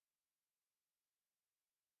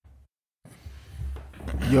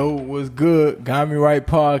Yo, what's good? Got Me Right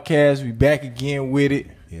podcast. We back again with it.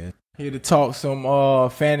 Yeah. Here to talk some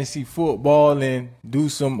fantasy football and do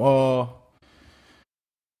some NFL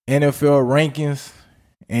rankings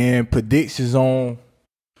and predictions on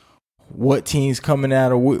what teams coming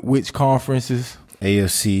out of which conferences.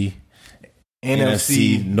 AFC,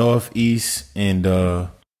 NFC, Northeast, and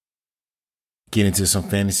get into some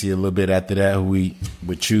fantasy a little bit after that. Who we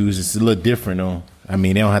would choose. It's a little different though. I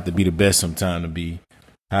mean, they don't have to be the best sometime to be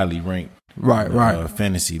highly ranked. Right.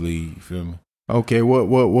 Fantasy league, you feel me? Okay,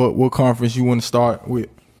 what conference you want to start with?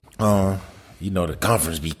 The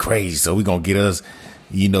conference be crazy, so we gonna get us.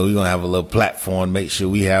 We're gonna have a little platform, make sure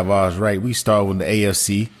we have ours right. We start with the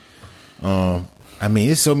AFC.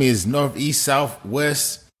 It's North, East, South,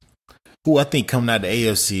 West. Who I think coming out of the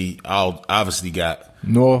AFC, I obviously got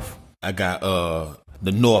North. I got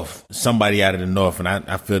the North, somebody out of the North, and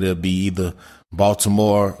I feel there'll be either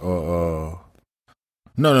Baltimore or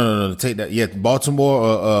no, take that. Yeah, Baltimore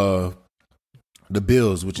or the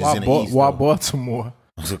Bills, which is in the East. Why Baltimore?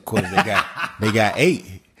 Of course they got eight.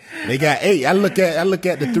 They got eight. I look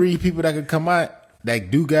at the three people that could come out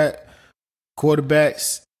that do got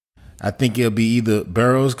quarterbacks. I think it'll be either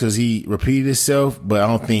Burrows because he repeated himself, but I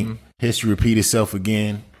don't think history repeat itself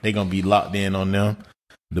again. They're gonna be locked in on them.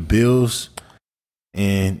 The Bills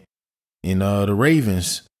and the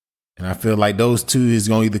Ravens. And I feel like those two is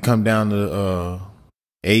gonna either come down to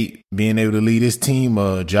 8 being able to lead his team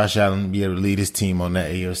or Josh Allen be able to lead his team on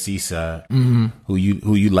that AFC side. Mm-hmm. Who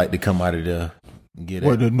you like to come out of there and get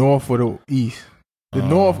the North or the East? The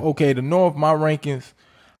North, okay, the North, my rankings,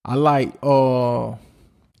 I like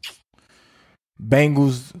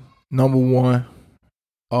Bengals number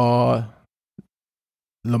 1,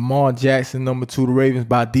 Lamar Jackson number 2, the Ravens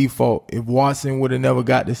by default. If Watson would have never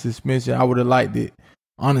got the suspension, I would have liked it.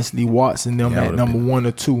 Honestly, Watson them at number 1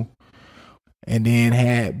 or 2. And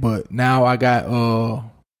then but now I got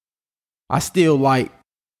I still like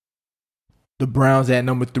the Browns at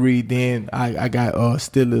number 3. Then I got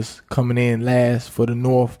Steelers coming in last for the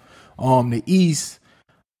North. The East,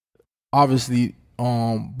 obviously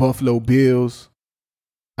Buffalo Bills.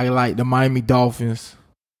 I like the Miami Dolphins.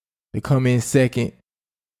 They come in second.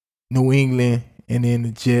 New England, and then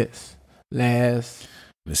the Jets last.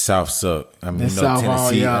 The South suck. I mean,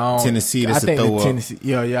 Tennessee. Tennessee. That's a throw up.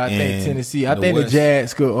 Tennessee. I think Tennessee. I think the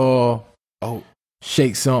Jags could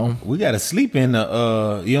shake something. We got to sleep in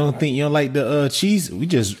the. You don't like the Chiefs? We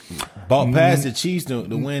just bought past the Chiefs to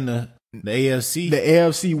win the AFC. The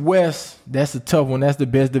AFC West. That's a tough one. That's the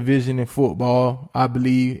best division in football, I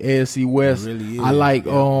believe. AFC West. It really is. I like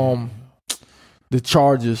the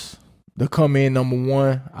Chargers. They come in number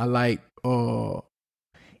 1. I like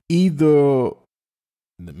either.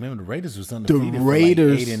 Remember the Raiders was undefeated. The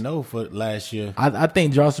Raiders 8-0 for last year. I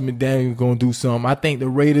think Johnson McDaniels gonna do something. I think the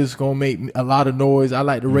Raiders gonna make a lot of noise. I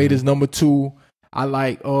like the Raiders number 2. I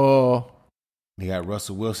like they got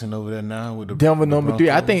Russell Wilson over there now with the Denver number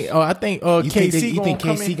 3. I think KC. You think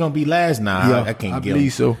KC gonna be last now? Yeah, I can't I get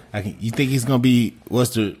believe him. so. You think he's gonna be?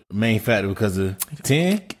 What's the main factor because of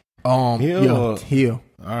 10? Hill.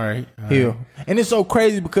 All right. Hill. And it's so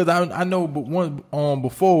crazy because I know, but once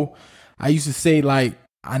before I used to say like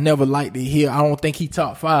I never liked it here. I don't think he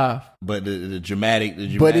top 5. But the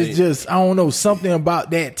dramatic. But it's just I don't know, something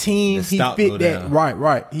about that team. He fit that down.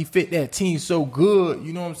 Right. He fit that team so good.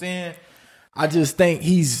 You know what I'm saying? I just think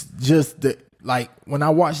he's just when I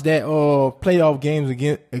watched that playoff games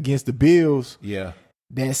against the Bills. Yeah.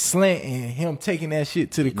 That slant and him taking that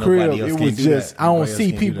shit to the crib, it was just I don't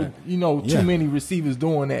see people, too many receivers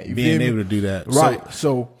doing that. You being feel me? able to do that, right?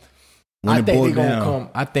 So I think they're gonna come.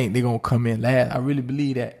 I think they're gonna come in last. I really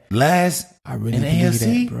believe that. Last, I really in believe AFC?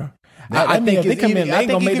 that, bro. I think they come in. I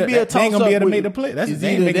think it could be a toss up. They ain't gonna be able to make the play. That's they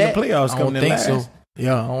ain't making the playoffs coming in last. So.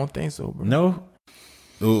 Yeah, I don't think so, bro.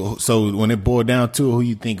 No. So when it boiled down to who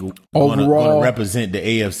you think overall want to represent the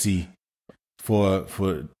AFC for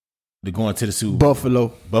the going to the Super Bowl?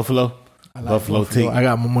 Buffalo. I like Buffalo. I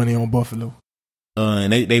got my money on Buffalo.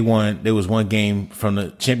 And they won. There was one game from the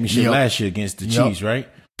championship last year against the Chiefs, right?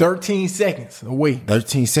 13 seconds away.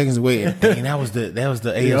 13 seconds away. And that was the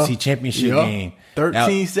AFC championship game.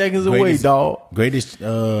 13 seconds away, dog. Greatest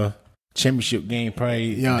championship game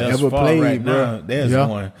probably ever played right bro. Now. There's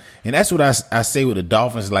one. And that's what I say with the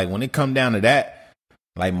Dolphins. Like when it come down to that,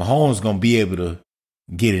 like Mahomes gonna be able to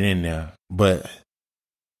get it in there. But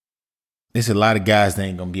there's a lot of guys that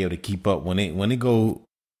ain't gonna be able to keep up when it go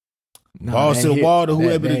balls to the wall to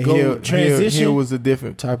whoever to go transition. Hill was a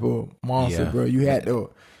different type of monster, bro. You had to.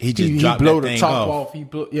 He blow the top off. He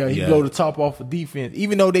blow the top off of defense.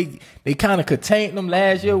 Even though they kind of contained them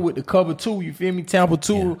last year with the cover 2. You feel me? Tampa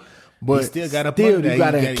 2. But he still got you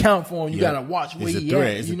got to account for him. You got to watch where he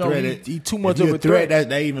at. You know, he too much of a threat.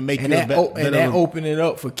 That even make and you and that open it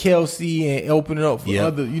up for Kelsey and open it up for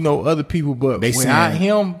other people. But without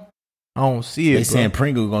him, I don't see it. They saying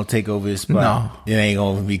Pringle gonna take over his spot. No, it ain't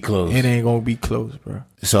gonna be close. It ain't gonna be close, bro.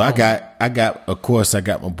 So I got. Of course, I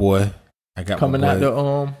got my boy. Coming out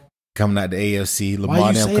the AFC. Lamar.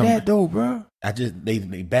 Why you say that though, bro? I just they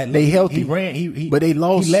healthy. He ran. But they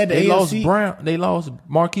lost. He led the AFC. Lost Brown. They lost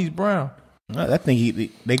Marquise Brown. I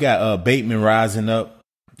think they got Bateman rising up.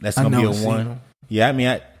 That's gonna be a one. Yeah, I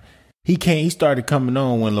mean, he started coming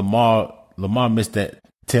on when Lamar missed that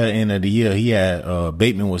tail end of the year. He had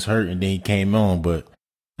Bateman was hurt and then he came on. But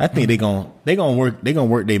I think they gonna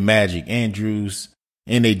work their magic. Andrews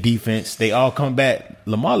and their defense. They all come back.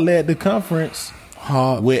 Lamar led the conference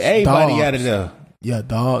with everybody out of there. Yeah,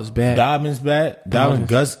 Dobbs back. Dobbins back.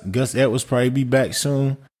 Gus Edwards probably be back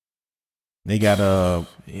soon. They got but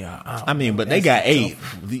they got 8.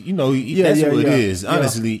 You know, that's what it is.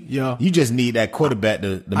 Honestly, you just need that quarterback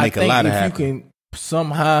to make a lot of happen. If you can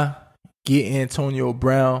somehow get Antonio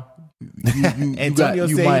Brown,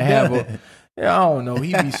 you might have a. Yeah, I don't know.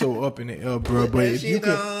 He be so up in the air, bro. But if you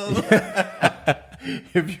can,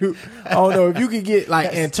 if you could get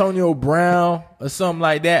like Antonio Brown or something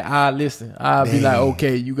like that, I'll be like,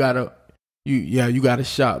 okay, you got a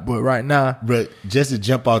shot. But right now, but just to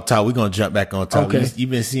jump off top, we're gonna jump back on top. Okay. You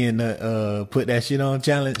been seeing the put that shit on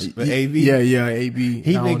challenge for AB? Yeah, AB.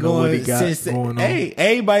 He been going since. Hey,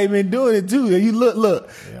 everybody been doing it too. You look.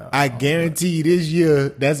 Yeah, I guarantee you this year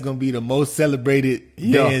that's gonna be the most celebrated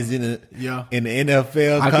dance in the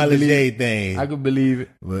NFL college day thing. I can believe it.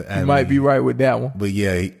 But you might be right with that one. But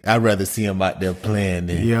yeah, I'd rather see him out there playing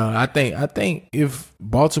than. Yeah, I think if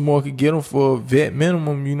Baltimore could get him for a vet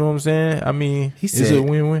minimum, you know what I'm saying? I mean, it's a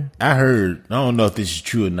win-win. I heard. I don't know if this is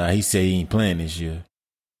true or not. He said he ain't playing this year.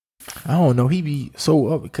 I don't know. He be so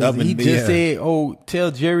up because he just said, "Oh,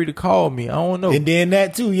 tell Jerry to call me." I don't know. And then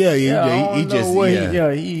that too. Yeah. He on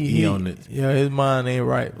it. Yeah, his mind ain't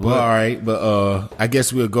right. Well, all right, but I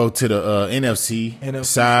guess we'll go to the NFC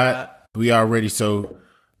side. We already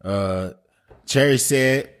Cherry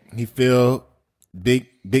said he feel Big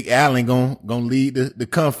Allen gonna lead the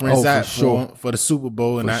conference out for the Super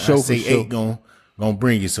Bowl, and I say 8 gonna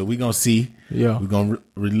bring it. So we gonna see. Yeah, we're gonna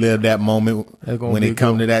relive that moment when it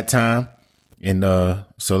come to that time. And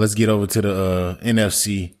so let's get over to the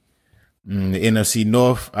NFC. The NFC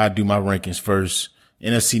North. I do my rankings first.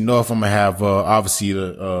 NFC North. I'm gonna have obviously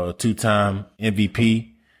the 2-time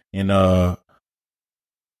MVP and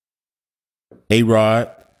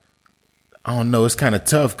A-Rod. I don't know. It's kind of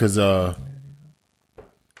tough because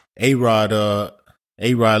A-Rod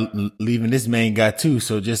leaving, this man got 2.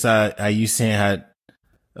 So just how you saying how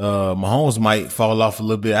Mahomes might fall off a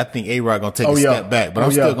little bit. I think A-Rod gonna take a step back, but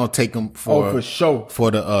I'm still gonna take him for sure for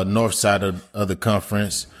the north side of the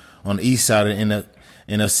conference. On the east side of the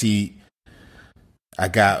NFC, I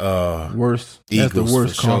got worst. Eagles. That's the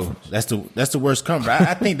worst conference. Sure. That's the worst conference.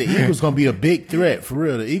 I think the Eagles gonna be a big threat for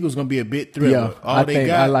real. The Eagles gonna be a big threat. Yeah, I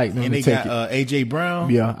like them and to they take got AJ Brown.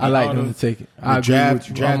 Yeah, I like them to take it. I agree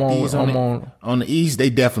with you. I'm on the East. They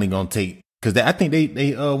definitely gonna take because I think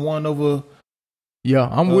they won over. Yeah,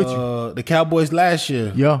 I'm with you. The Cowboys last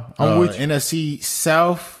year. Yeah, I'm with you. NFC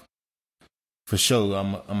South for sure.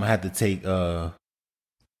 I'm gonna have to take the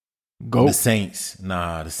Saints.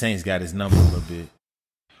 Nah, the Saints got his number a little bit.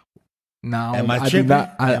 Nah, I do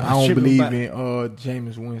not. I don't believe in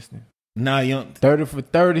Jameis Winston. Nah, you don't. 30 for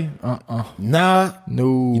 30. Nah,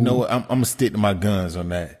 no. You know what? I'm gonna stick to my guns on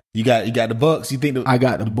that. You got the Bucks. You think I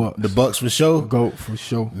got the Bucks? The Bucks for sure. GOAT for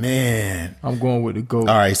sure. Man, I'm going with the GOAT.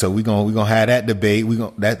 All right, so we gonna have that debate.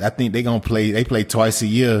 I think they gonna play. They play twice a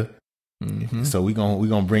year. Mm-hmm. So we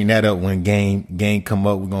gonna bring that up when game come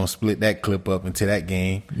up. We're gonna split that clip up into that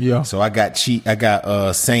game. Yeah. So I got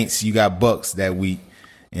Saints. You got Bucks that week,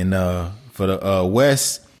 and for the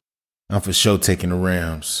West, I'm for sure taking the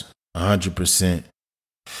Rams 100%.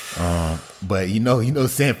 But you know,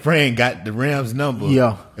 San Fran got the Rams number.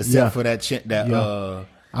 Yeah. Except for that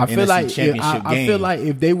I feel NFC like I feel like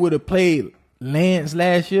if they would have played Lance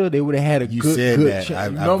last year, they would have had a you good. Said good that. I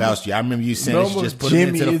vouched you. I remember you saying it's just put him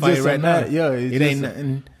into the fight right now. Yeah, it ain't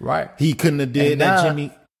nothing. Right. He couldn't have did that,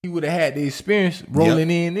 Jimmy. He would have had the experience rolling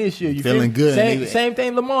in this year. You feeling good. Same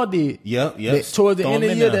thing Lamar did. Yep. Towards the end of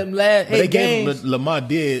the year, them last 8 games, Lamar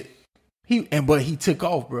did. But he took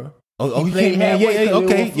off, bro. Oh, he played halfway.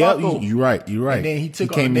 Okay, yeah, you're right. And then he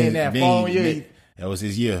took off. And then that following year, that was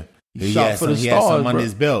his year. He shot for the stars, he had something under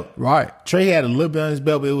his belt. Right. Trey had a little bit on his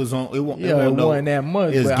belt, but it was on. It wasn't that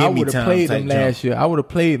much. But I would have played them last year. I would have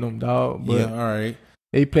played them, dog. But yeah, all right.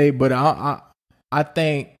 They played, but I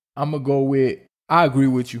think I'm gonna go with. I agree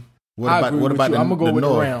with you. What about I'm gonna go with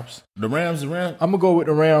North? the Rams. The Rams. I'm gonna go with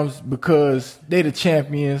the Rams because they the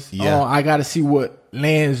champions. Yeah. I gotta see what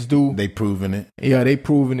Lands do. They proving it. Yeah, they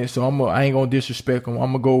proving it. So I ain't gonna disrespect them.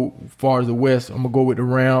 I'm gonna go far as the West. I'm gonna go with the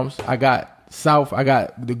Rams. I got South. I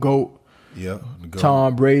got the GOAT. Yeah,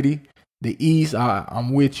 Tom Brady. The East.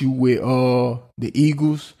 I'm with you with the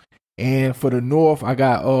Eagles. And for the North, I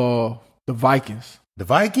got the Vikings. The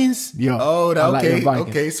Vikings? Yeah. Oh, okay. Like the Vikings.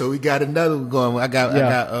 Okay, so we got another one going.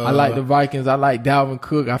 I like the Vikings. I like Dalvin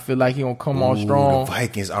Cook. I feel like he gonna come on strong. The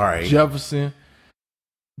Vikings, all right. Justin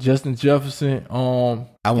Jefferson.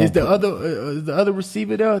 Is the other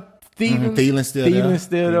receiver there? Thielen still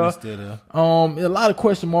there. A lot of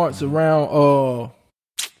question marks around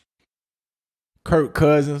Kirk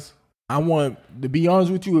Cousins. I want to be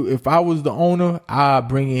honest with you. If I was the owner, I'd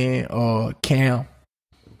bring in Cam.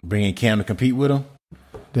 Bring in Cam to compete with him.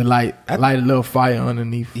 To light a little fire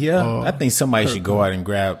underneath. Yeah, I think somebody should go out and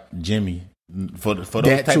grab Jimmy for those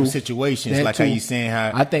type of situations. That like how you saying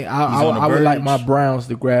how I think I would like my Browns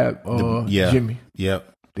to grab Jimmy. Yep.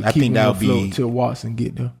 I think that would be till Watson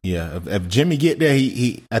get there. Yeah, if Jimmy get there,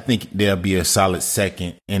 I think there'll be a solid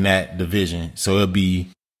second in that division. So it'll be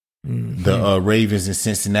the Ravens and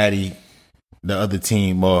Cincinnati, the other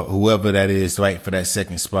team or whoever that is, right for that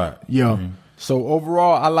second spot. Yeah. Mm-hmm. So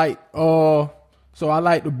overall, I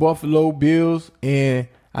like the Buffalo Bills, and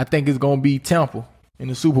I think it's gonna be Tampa in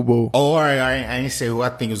the Super Bowl. Oh, all right. I ain't say who I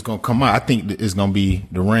think is gonna come out. I think it's gonna be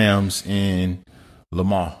the Rams and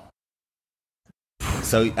Lamar.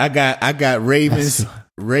 So I got Ravens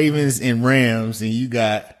and Rams, and you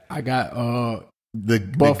got the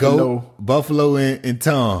Buffalo and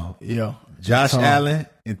Tom. Yeah, Josh Allen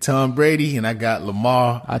and Tom Brady, and I got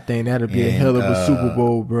Lamar. I think that'll be a hell of a Super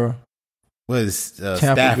Bowl, bro. What is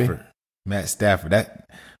Stafford? Matt Stafford.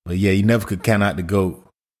 But yeah, you never could count out the GOAT.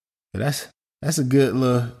 But that's a good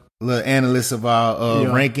little analyst of our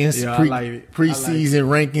rankings, I like it. Preseason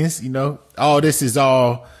rankings. You know, all this is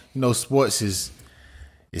all sports is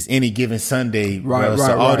any given Sunday, right?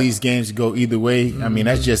 So all these games go either way. Mm-hmm. I mean,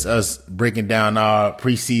 that's just us breaking down our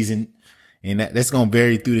preseason, and that's gonna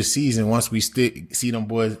vary through the season. Once we see them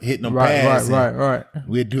boys hitting them pads, right.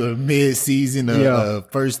 We'll do a mid-season,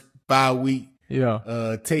 first 5 week.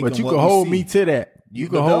 Yeah, take. But you can hold me to that. You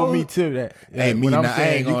can hold me to that. Hey, I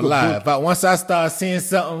ain't gonna lie. Once I start seeing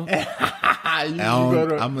something, it's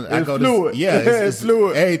fluid. It's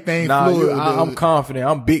fluid. Everything fluid. I'm confident.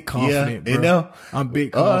 I'm big confident, bro. I'm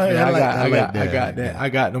big confident. I got that. I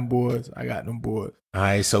got them boys. All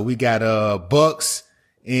right, so we got Bucks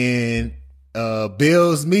and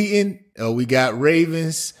Bills meeting. We got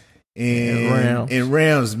Ravens and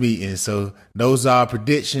Rams meeting. So those are our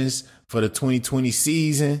predictions for the 2020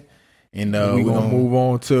 season. And we're gonna move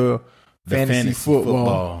on to fantasy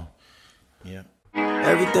football. Yeah.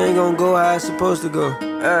 Everything gonna go how it's supposed to go.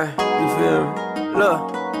 You feel me?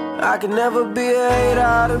 Look, I can never be a hater,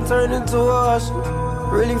 I done turned into a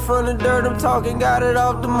hustler. Really from the dirt, I'm talking, got it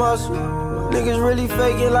off the muscle. Niggas really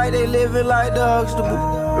faking like they living like the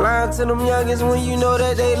Huxtable. Lying to them youngins when you know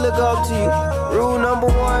that they look up to you. Rule number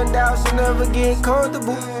 1, doubt should never get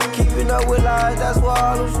comfortable. Keeping up with lies, that's why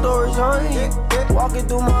all them stories haunt you. Walking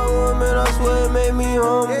through my room and I swear it made me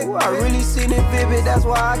humble. I really seen it vivid, that's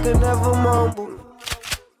why I could never mumble.